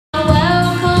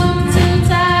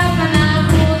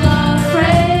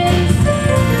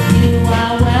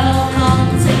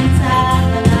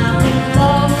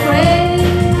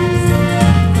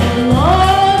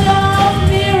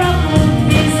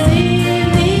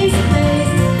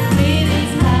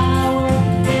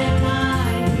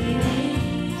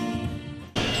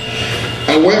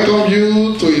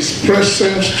you to his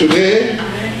presence today.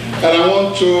 And I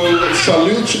want to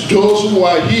salute those who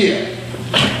are here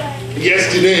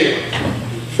yesterday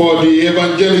for the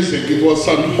evangelism. It was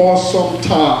an awesome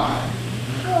time.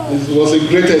 It was a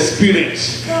great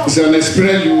experience. It's an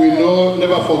experience you will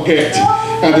never forget.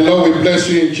 And the Lord will bless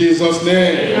you in Jesus'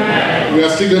 name. Amen. We are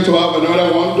still going to have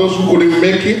another one. Those who couldn't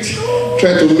make it,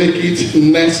 try to make it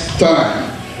next time.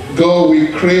 God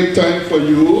will create time for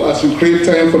you as you create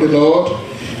time for the Lord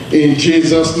in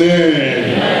Jesus' name.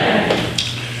 Amen.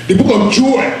 The book of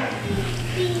Joel,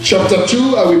 chapter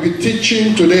 2, I will be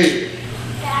teaching today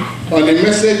on a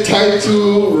message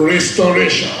titled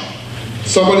Restoration.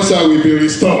 Somebody say, I will be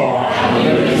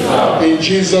restored. In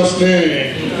Jesus'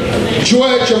 name.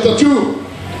 Joel chapter 2,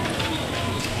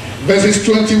 verses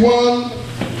 21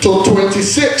 to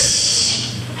 26.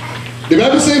 The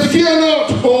Bible says, fear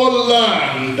not, whole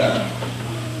land.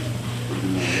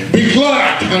 Be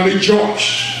glad and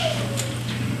rejoice.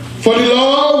 For the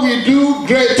Lord will do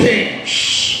great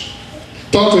things.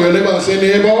 Talk to your neighbor and say,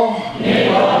 neighbor,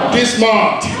 this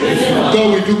month,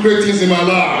 God will do great things in my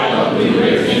life.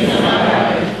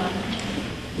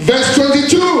 Verse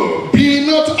 22, be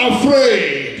not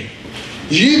afraid,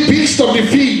 ye beasts of the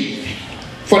field,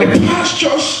 for the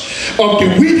pastures of the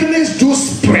wilderness do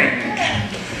spring.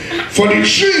 For the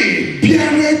tree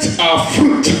beareth our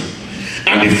fruit,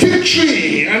 and the fig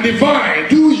tree and the vine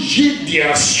do yield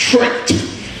their strength.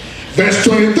 Verse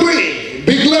 23,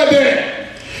 be glad then,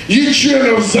 ye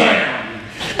children of Zion,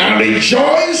 and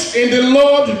rejoice in the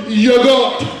Lord your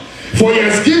God, for he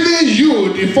has given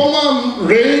you the former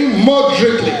rain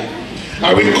moderately.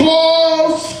 I will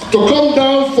cause to come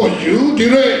down for you the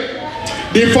rain,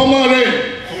 the former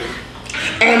rain,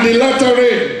 and the latter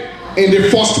rain in the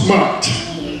first month.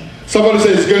 Somebody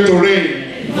says it's going to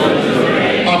rain.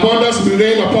 Abundance will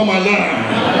rain upon my land.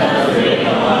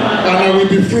 And I will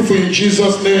be fruitful in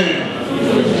Jesus' name.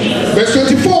 Verse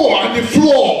 24, and the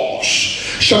floors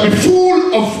shall be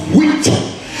full of wheat,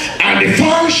 and the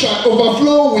fire shall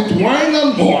overflow with wine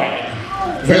and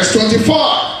oil. Verse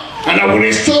 25, and I will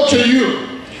restore to you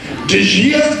the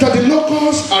years that the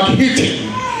locusts had eaten,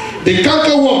 the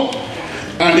cankerworm,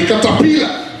 and the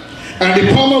caterpillar, and the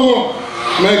palmerworm,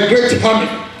 my great army,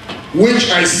 which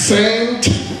I sent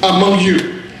among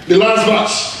you. The last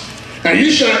verse. And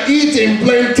you shall eat in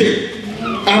plenty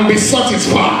and be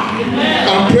satisfied. Amen.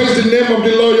 And praise the name of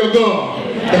the Lord your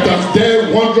God, that has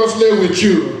dealt wondrously with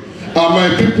you. And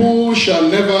my people shall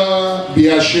never be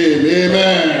ashamed.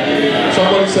 Amen. Amen.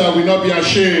 Somebody say, I will not be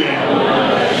ashamed.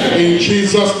 In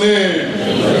Jesus'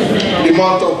 name. The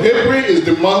month of April is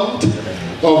the month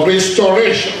of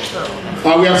restoration.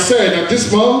 And we have said that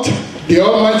this month, the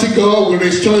Almighty God will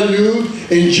restore you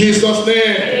in Jesus'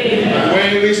 name. Amen. When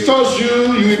He restores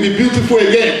you, you will be beautiful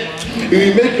again. He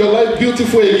will make your life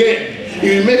beautiful again. He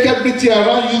will make everything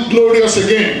around you glorious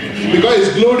again. Because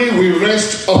His glory will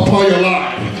rest upon your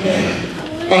life.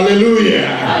 Hallelujah.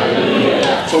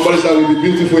 Hallelujah. Somebody said, I will be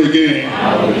beautiful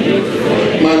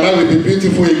again. My life will be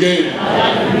beautiful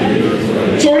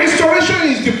again. So restoration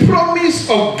is the promise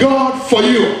of God for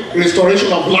you.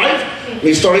 Restoration of life,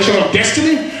 restoration of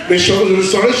destiny,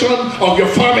 restoration of your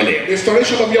family,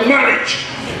 restoration of your marriage,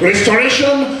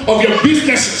 restoration of your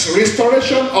businesses,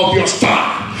 restoration of your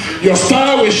star. Your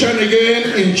star will shine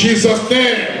again in Jesus'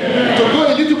 name. Amen. To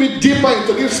go a little bit deeper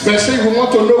into this message, we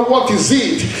want to know what is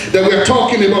it that we are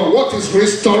talking about. What is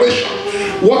restoration?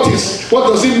 What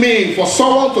does it mean for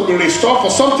someone to be restored, for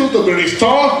something to be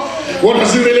restored? What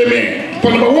does it really mean?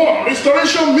 But number one,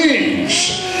 restoration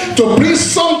means to bring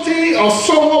something or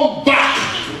someone back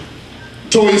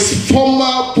to his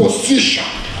former position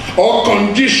or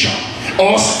condition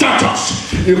or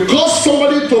status. You cause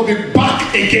somebody to be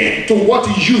back again to what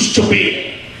it used to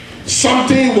be.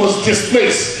 Something was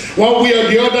displaced. One way or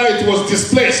the other it was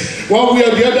displaced. One way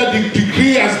or the other the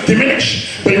degree has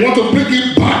diminished. But you want to bring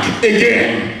it back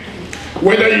again.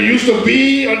 Whether you used to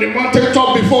be on the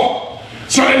mountaintop before,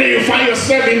 suddenly you find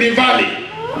yourself in the valley.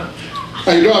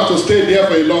 And you don't have to stay there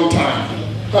for a long time.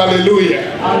 Hallelujah.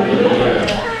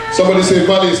 Hallelujah. Somebody say,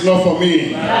 valley is not for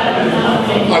me.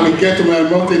 I will get to my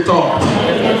mountaintop.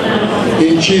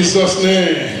 In Jesus'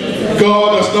 name.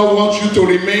 God does not want you to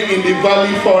remain in the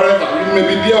valley forever. You may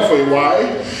be there for a while,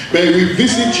 but He will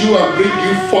visit you and bring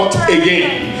you forth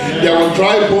again. There were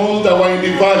dry bones that were in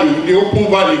the valley, in the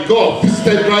open valley. God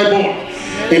visited dry bone.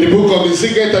 In the book of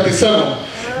Ezekiel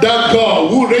 37, that God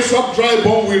who raised up dry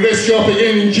bone will raise you up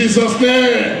again in Jesus'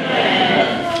 name.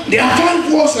 There are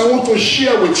 5 words I want to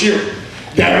share with you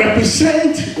that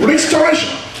represent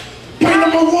restoration. Point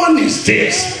number 1 is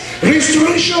this.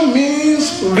 Restoration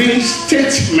means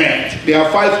restatement. There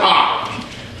are 5 R's.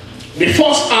 The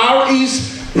first R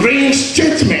is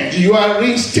reinstatement. You are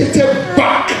reinstated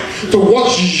back to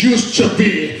what you used to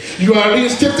be. You are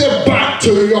reinstated back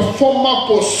to your former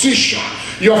position,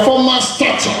 your former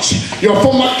status, your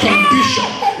former condition.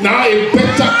 Now a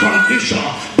better condition.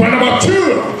 Point number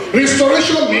 2,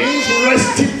 restoration means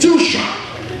restitution.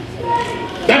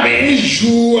 That means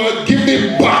you are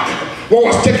giving back. What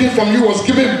was taken from you was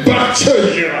given back to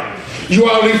you. You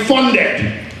are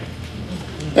refunded.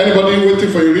 Anybody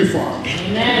waiting for a refund?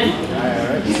 Amen.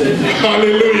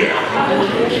 Hallelujah.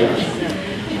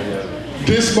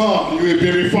 This month you will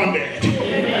be refunded.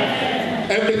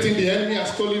 Everything the enemy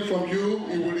has stolen from you,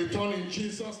 it will return in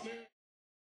Jesus' name.